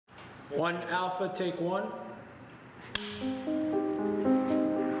One Alpha, take one.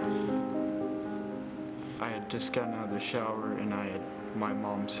 I had just gotten out of the shower and I had my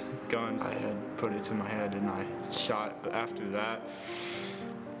mom's gun. I had put it to my head and I shot, but after that,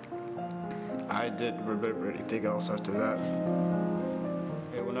 I didn't remember anything else after that.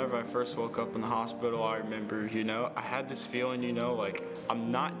 Whenever I first woke up in the hospital, I remember, I had this feeling, like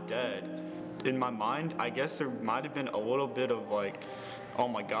I'm not dead. In my mind, I guess there might have been a little bit of like, oh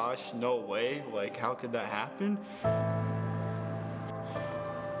my gosh, no way, like how could that happen?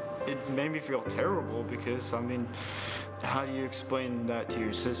 It made me feel terrible because, I mean, how do you explain that to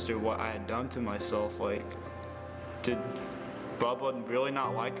your sister, what I had done to myself? Like, did Bubba really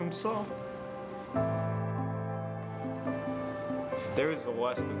not like himself? There is a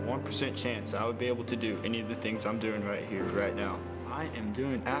less than 1% chance I would be able to do any of the things I'm doing right here, right now. I am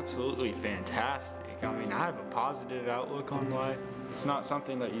doing absolutely fantastic. I mean, I have a positive outlook on life. It's not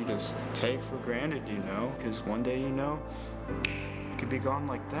something that you just take for granted, because one day, it could be gone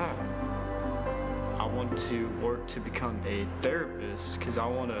like that. I want to work to become a therapist because I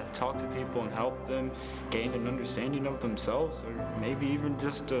want to talk to people and help them gain an understanding of themselves or maybe even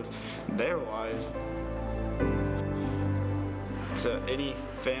just of their lives. To any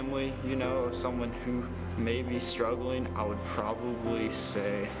family, of someone who may be struggling, I would probably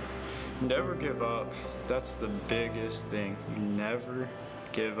say, never give up. That's the biggest thing. You never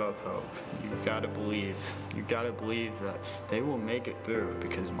give up hope. You gotta believe. You gotta believe that they will make it through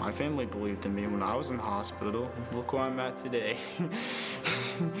because my family believed in me when I was in the hospital. Look where I'm at today.